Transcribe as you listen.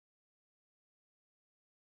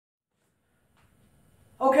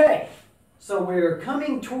Okay, so we're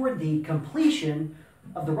coming toward the completion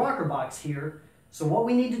of the rocker box here. So what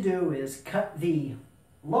we need to do is cut the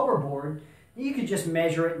lower board. You could just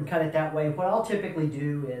measure it and cut it that way. What I'll typically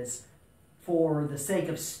do is, for the sake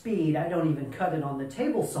of speed, I don't even cut it on the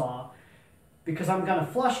table saw because I'm going to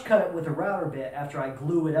flush cut it with a router bit after I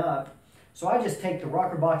glue it up. So I just take the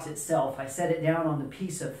rocker box itself, I set it down on the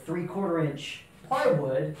piece of 3/4 inch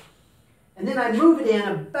plywood, and then I move it in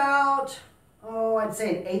about, I'd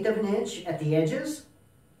say 1/8 of an inch at the edges.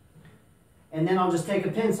 And then I'll just take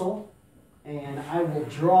a pencil and I will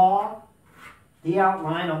draw the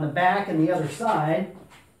outline on the back and the other side.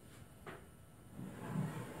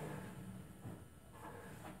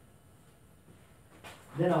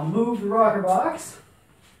 Then I'll move the rocker box.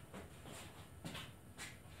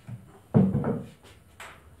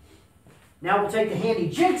 Now we'll take the handy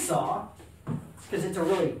jigsaw, because it's a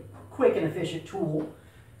really quick and efficient tool,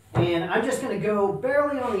 and I'm just going to go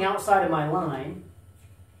barely on the outside of my line.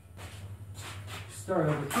 Start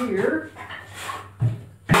over here.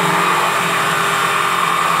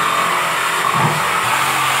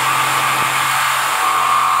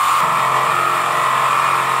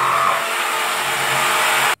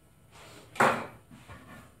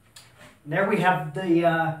 And there we have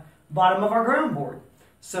the bottom of our ground board.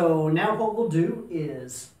 So now what we'll do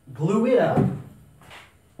is glue it up.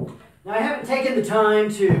 Now I haven't taken the time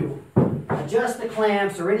to adjust the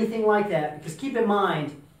clamps or anything like that, because keep in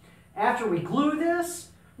mind, after we glue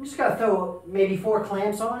this, I'm just going to throw maybe 4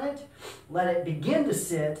 clamps on it, let it begin to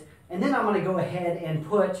sit, and then I'm going to go ahead and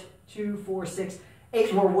put 2, 4, 6,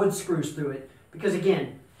 8 more wood screws through it. Because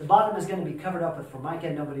again, the bottom is going to be covered up with Formica.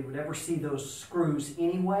 Nobody would ever see those screws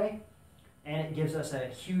anyway. And it gives us a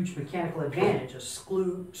huge mechanical advantage, a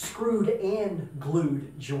screwed and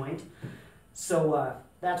glued joint. So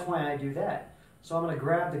that's why I do that. So I'm going to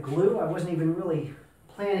grab the glue. I wasn't even really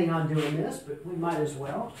planning on doing this, but we might as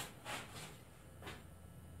well.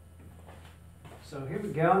 So here we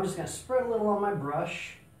go. I'm just going to spread a little on my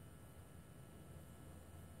brush.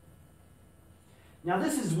 Now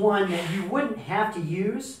this is one that you wouldn't have to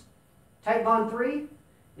use Titebond 3.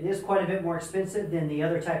 It is quite a bit more expensive than the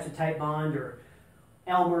other types of Titebond or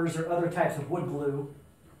Elmer's or other types of wood glue,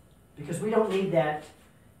 because we don't need that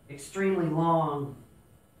extremely long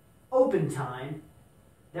open time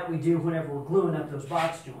that we do whenever we're gluing up those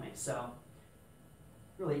box joints. So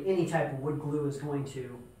really any type of wood glue is going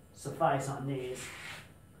to suffice on these.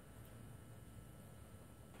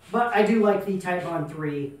 But I do like the Titebond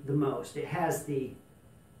 3 the most. It has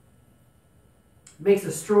makes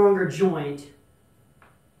a stronger joint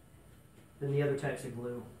than the other types of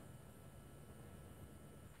glue.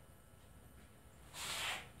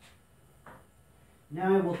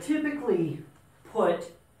 Now I will typically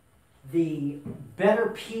put the better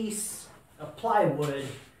piece of plywood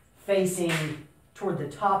facing toward the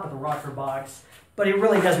top of the rocker box, but it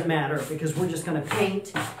really doesn't matter because we're just going to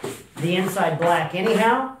paint the inside black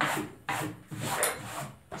anyhow.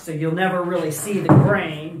 So you'll never really see the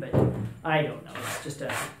grain, but I don't know, it's just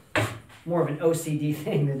more of an OCD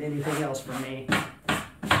thing than anything else for me.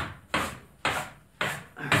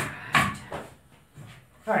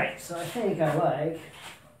 Alright, so I think I like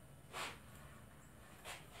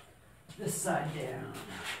this side down.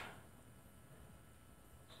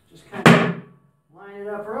 Just kind of line it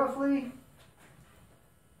up roughly.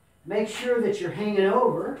 Make sure that you're hanging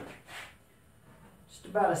over just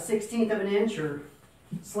about 1/16 of an inch or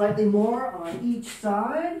slightly more on each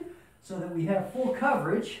side so that we have full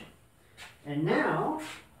coverage. And now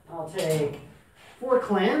I'll take 4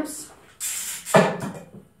 clamps,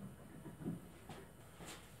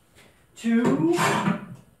 2,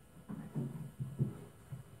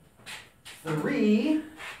 3,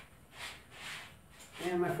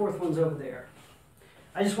 and my 4th one's over there.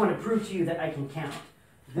 I just want to prove to you that I can count.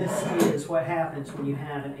 This is what happens when you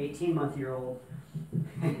have an 18-month-old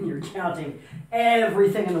and you're counting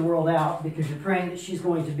everything in the world out because you're praying that she's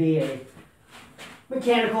going to be a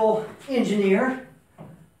mechanical engineer,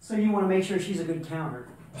 so you want to make sure she's a good counter.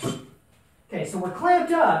 Okay, so we're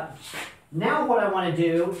clamped up. Now what I want to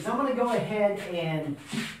do is I'm going to go ahead and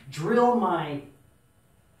drill my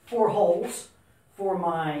 4 holes for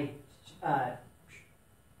my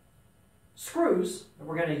screws that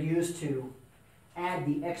we're going to use to add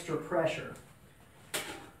the extra pressure.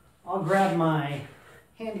 I'll grab my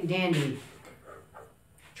handy dandy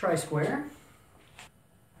tri-square.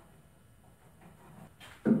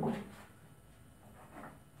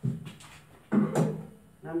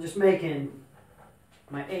 I'm just making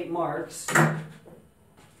my 8 marks.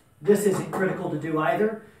 This isn't critical to do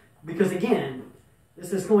either, because again,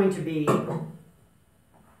 this is going to be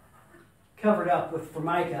covered up with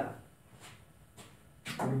Formica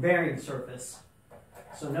on your bearing surface,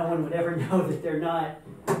 so no one would ever know that they're not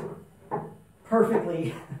perfect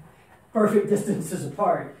distances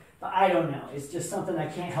apart. But I don't know. It's just something I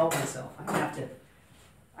can't help myself.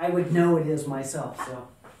 I would know it is myself. So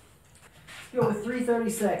let's go with 3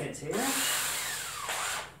 30-seconds here.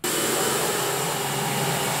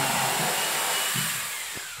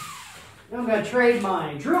 Now I'm going to trade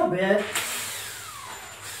my drill bit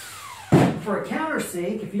for a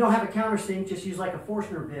countersink. If you don't have a countersink, just use like a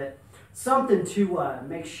Forstner bit. Something to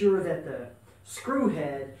make sure that the screw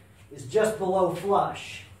head is just below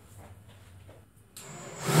flush.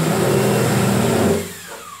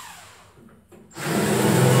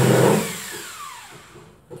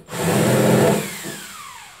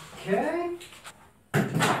 Okay.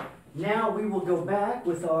 Now we will go back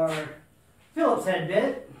with our Phillips head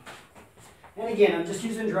bit. And again, I'm just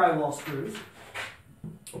using drywall screws.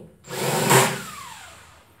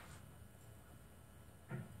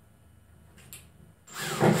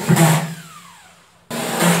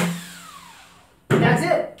 That's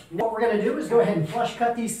it. Now what we're going to do is go ahead and flush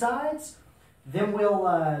cut these sides. Then we'll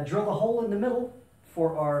drill the hole in the middle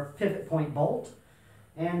for our pivot point bolt.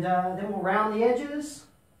 And then we'll round the edges.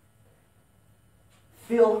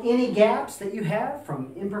 Fill any gaps that you have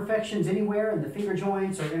from imperfections anywhere in the finger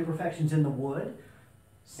joints or imperfections in the wood.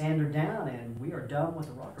 Sand her down and we are done with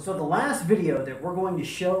the rocker. So the last video that we're going to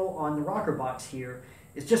show on the rocker box here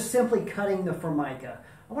is just simply cutting the Formica.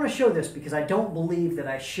 I want to show this because I don't believe that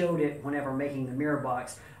I showed it whenever making the mirror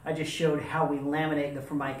box. I just showed how we laminate the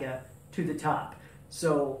Formica to the top.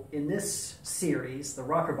 So in this series, the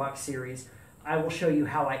rocker box series, I will show you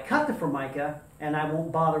how I cut the Formica, and I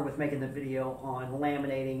won't bother with making the video on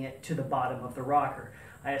laminating it to the bottom of the rocker.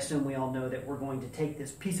 I assume we all know that we're going to take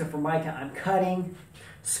this piece of Formica I'm cutting,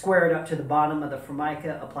 square it up to the bottom of the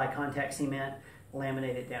Formica, apply contact cement,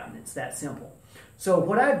 laminate it down. It's that simple. So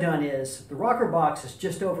what I've done is, the rocker box is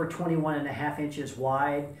just over 21.5 inches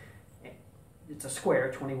wide. It's a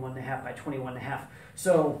square, 21.5 by 21.5.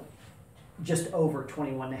 So just over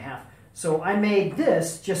 21.5. So I made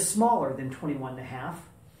this just smaller than 21.5,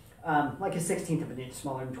 like a 1/16 of an inch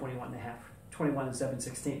smaller than 21.5, 21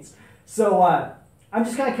 7/16. So I'm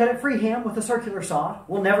just going to cut it freehand with a circular saw.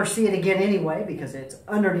 We'll never see it again anyway because it's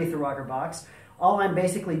underneath the rocker box. All I'm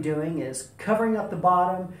basically doing is covering up the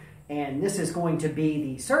bottom, and this is going to be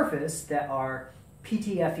the surface that our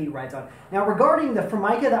PTFE rides on. Now regarding the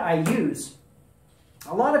Formica that I use,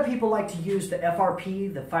 a lot of people like to use the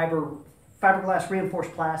FRP, the fiberglass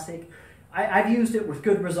reinforced plastic. I've used it with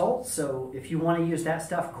good results, so if you want to use that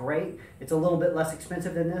stuff, great. It's a little bit less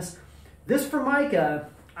expensive than this. This Formica,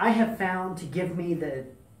 I have found to give me the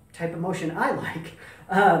type of motion I like.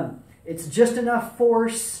 It's just enough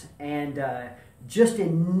force and just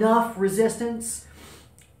enough resistance.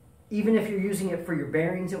 Even if you're using it for your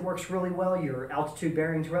bearings, it works really well, your altitude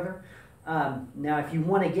bearings rather. Now, if you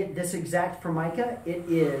want to get this exact Formica, it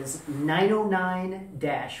is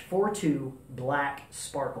 909-42 Black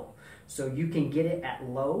Sparkle. So you can get it at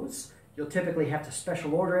Lowe's. You'll typically have to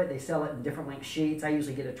special order it. They sell it in different length sheets. I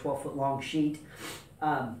usually get a 12-foot long sheet.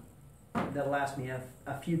 That'll last me a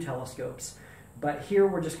few telescopes. But here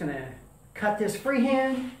we're just going to cut this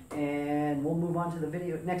freehand, and we'll move on to the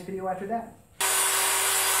next video after that.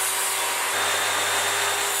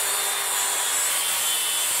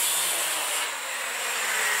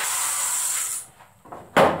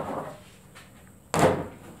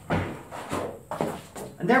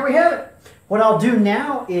 And there we have it. What I'll do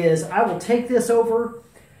now is I will take this over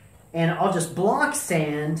and I'll just block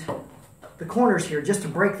sand the corners here just to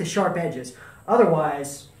break the sharp edges.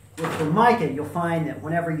 Otherwise, with Formica, you'll find that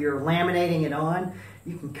whenever you're laminating it on,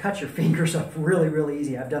 you can cut your fingers up really, really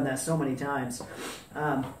easy. I've done that so many times.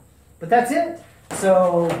 But that's it.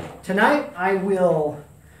 So tonight I will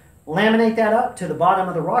laminate that up to the bottom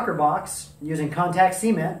of the rocker box using contact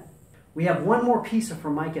cement. We have one more piece of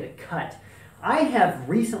Formica to cut. I have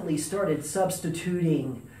recently started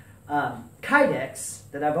substituting Kydex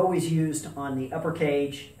that I've always used on the upper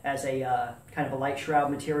cage as a kind of a light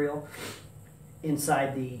shroud material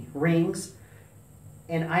inside the rings.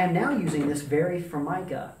 And I am now using this very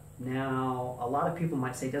Formica. Now, a lot of people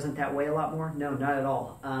might say, doesn't that weigh a lot more? No, not at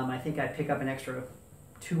all. I think I pick up an extra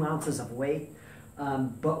 2 ounces of weight.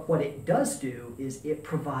 But what it does do is it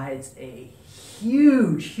provides a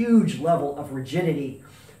huge, huge level of rigidity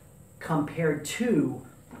compared to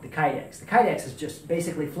the Kydex. The Kydex is just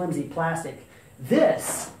basically flimsy plastic.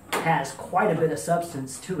 This has quite a bit of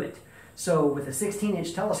substance to it. So with a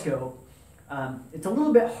 16-inch telescope, it's a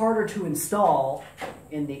little bit harder to install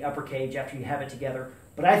in the upper cage after you have it together.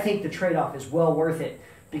 But I think the trade-off is well worth it,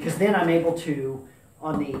 because then I'm able to,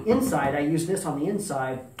 on the inside, I use this on the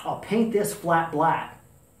inside, I'll paint this flat black,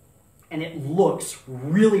 and it looks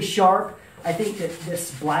really sharp. I think that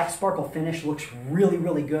this black sparkle finish looks really,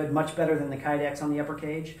 really good, much better than the Kydex on the upper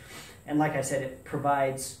cage. And like I said, it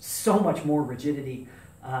provides so much more rigidity.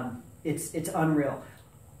 It's unreal.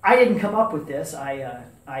 I didn't come up with this. I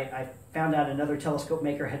found out another telescope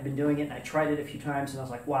maker had been doing it, and I tried it a few times, and I was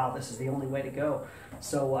like, wow, this is the only way to go.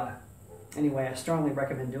 So anyway, I strongly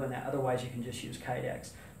recommend doing that. Otherwise, you can just use Kydex.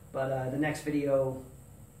 But the next video,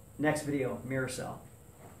 mirror cell.